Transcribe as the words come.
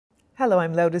Hello,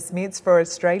 I'm Lelda Smits for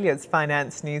Australia's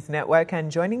Finance News Network,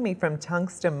 and joining me from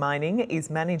Tungsten Mining is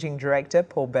Managing Director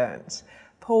Paul Berndt.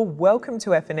 Paul, welcome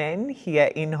to FNN here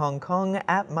in Hong Kong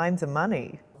at Mines and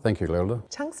Money. Thank you, Lelda.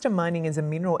 Tungsten Mining is a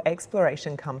mineral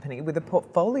exploration company with a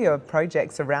portfolio of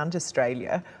projects around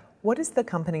Australia. What is the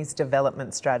company's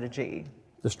development strategy?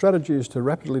 The strategy is to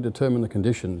rapidly determine the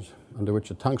conditions under which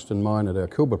a tungsten mine at our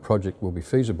Kilba project will be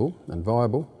feasible and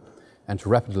viable, and to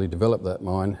rapidly develop that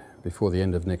mine before the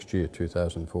end of next year,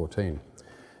 2014.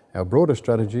 Our broader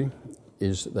strategy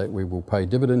is that we will pay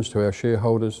dividends to our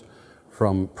shareholders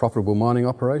from profitable mining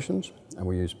operations, and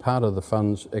we use part of the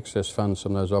funds, excess funds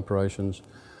from those operations,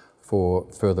 for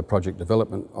further project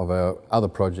development of our other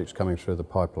projects coming through the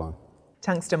pipeline.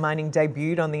 Tungsten Mining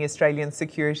debuted on the Australian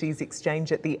Securities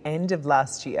Exchange at the end of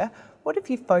last year. What have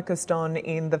you focused on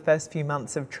in the first few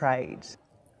months of trade?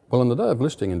 Well, on the day of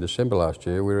listing in December last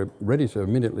year, we were ready to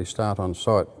immediately start on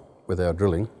site with our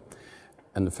drilling.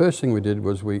 And the first thing we did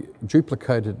was we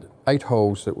duplicated 8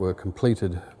 holes that were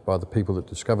completed by the people that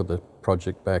discovered the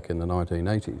project back in the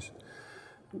 1980s.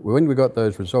 When we got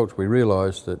those results, we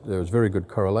realised that there was very good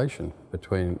correlation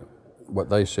between what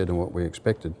they said and what we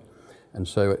expected. And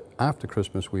so after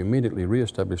Christmas, we immediately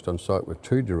re-established on site with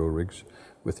 2 drill rigs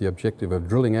with the objective of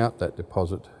drilling out that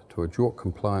deposit to a JORC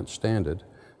compliant standard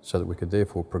so that we could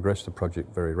therefore progress the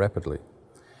project very rapidly.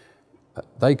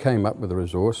 They came up with a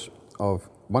resource of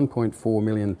 1.4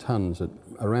 million tonnes at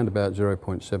around about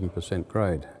 0.7%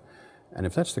 grade. And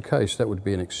if that's the case, that would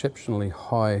be an exceptionally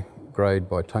high grade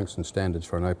by tungsten standards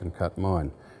for an open cut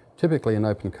mine. Typically an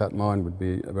open cut mine would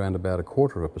be around about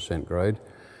 0.25% grade.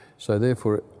 So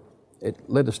therefore it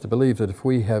led us to believe that if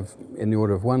we have in the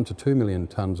order of 1 to 2 million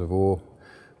tonnes of ore,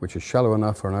 which is shallow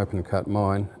enough for an open cut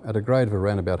mine, at a grade of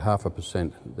around about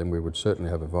 0.5%, then we would certainly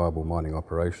have a viable mining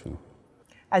operation.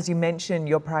 As you mentioned,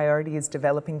 your priority is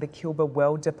developing the Kilba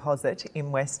Well deposit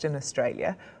in Western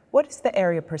Australia. What is the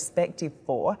area prospective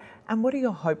for, and what are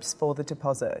your hopes for the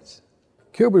deposit?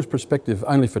 Kilba is prospective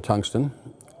only for tungsten,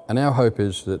 and our hope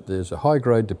is that there's a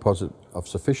high-grade deposit of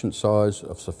sufficient size,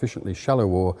 of sufficiently shallow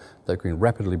ore that can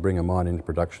rapidly bring a mine into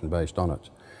production based on it.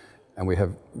 And we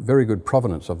have very good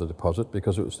provenance of the deposit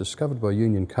because it was discovered by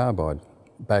Union Carbide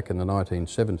back in the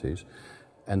 1970s,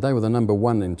 and they were the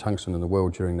 #1 in tungsten in the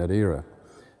world during that era.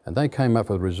 And they came up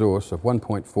with a resource of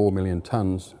 1.4 million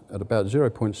tonnes at about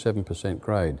 0.7%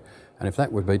 grade. And if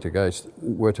that were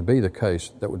to be the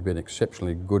case, that would be an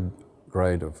exceptionally good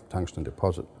grade of tungsten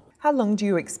deposit. How long do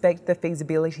you expect the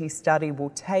feasibility study will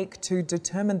take to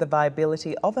determine the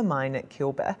viability of a mine at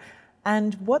Kilba?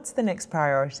 And what's the next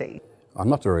priority?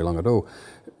 Not very long at all.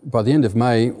 By the end of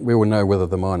May, we will know whether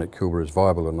the mine at Kilba is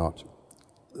viable or not.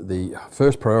 The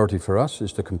first priority for us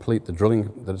is to complete the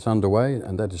drilling that is underway,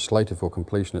 and that is slated for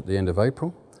completion at the end of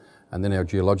April. And then our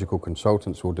geological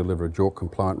consultants will deliver a JORC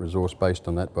compliant resource based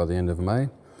on that by the end of May.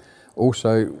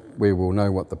 Also, we will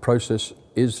know what the process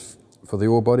is for the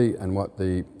ore body and what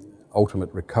the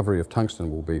ultimate recovery of tungsten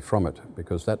will be from it,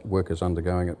 because that work is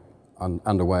underway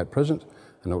at present,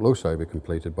 and it will also be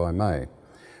completed by May.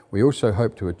 We also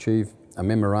hope to achieve a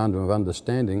memorandum of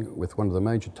understanding with one of the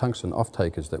major tungsten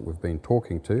off-takers that we've been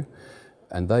talking to,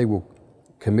 and they will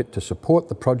commit to support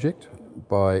the project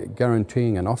by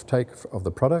guaranteeing an off-take of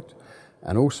the product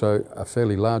and also a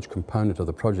fairly large component of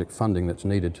the project funding that's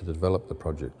needed to develop the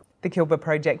project. The Kilba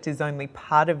project is only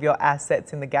part of your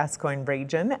assets in the Gascoyne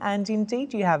region, and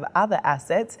indeed you have other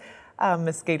assets,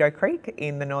 Mosquito Creek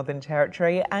in the Northern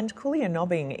Territory and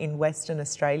Coolionobbing in Western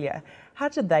Australia. How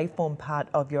do they form part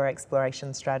of your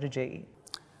exploration strategy?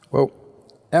 Well,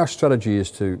 our strategy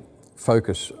is to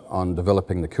focus on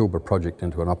developing the Kilba project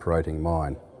into an operating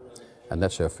mine, and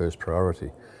that's our first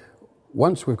priority.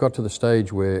 Once we've got to the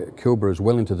stage where Kilba is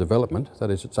well into development,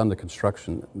 that is, it's under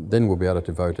construction, then we'll be able to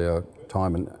devote our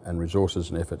time and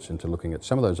resources and efforts into looking at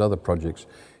some of those other projects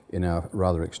in our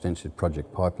rather extensive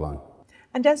project pipeline.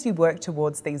 And as you work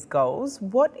towards these goals,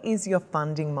 what is your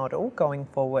funding model going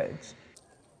forward?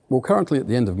 Well, currently at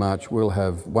the end of March, we'll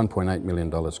have $1.8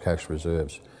 million cash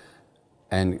reserves.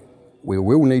 And we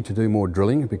will need to do more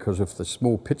drilling because of the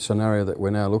small pit scenario that we're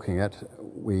now looking at.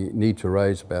 We need to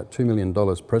raise about $2 million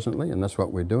presently, and that's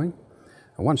what we're doing.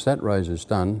 And once that raise is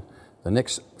done, the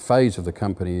next phase of the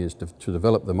company is to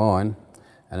develop the mine.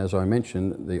 And as I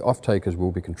mentioned, the off-takers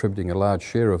will be contributing a large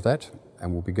share of that,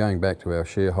 and we'll be going back to our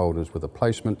shareholders with a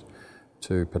placement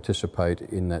to participate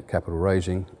in that capital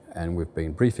raising, and we've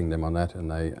been briefing them on that,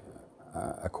 and they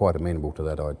are quite amenable to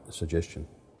that suggestion.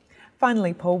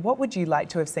 Finally, Paul, what would you like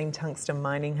to have seen Tungsten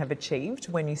Mining have achieved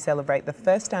when you celebrate the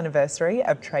first anniversary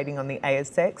of trading on the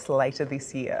ASX later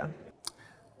this year?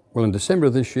 Well, in December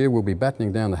of this year, we'll be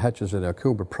battening down the hatches at our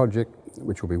Kilba project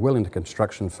which will be well into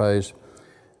construction phase,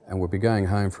 and we'll be going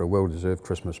home for a well-deserved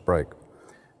Christmas break.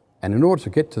 And in order to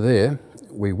get to there,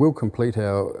 we will complete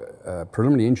our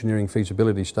preliminary engineering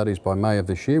feasibility studies by May of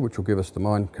this year, which will give us the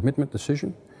mine commitment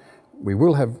decision. We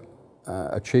will have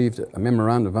achieved a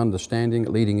memorandum of understanding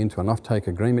leading into an offtake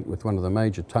agreement with one of the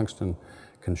major tungsten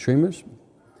consumers,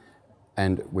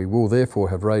 and we will therefore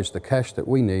have raised the cash that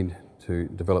we need to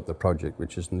develop the project,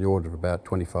 which is in the order of about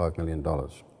 $25 million.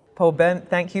 Paul Berndt,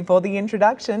 thank you for the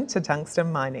introduction to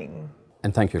tungsten mining.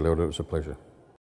 And thank you, Lilda, it was a pleasure.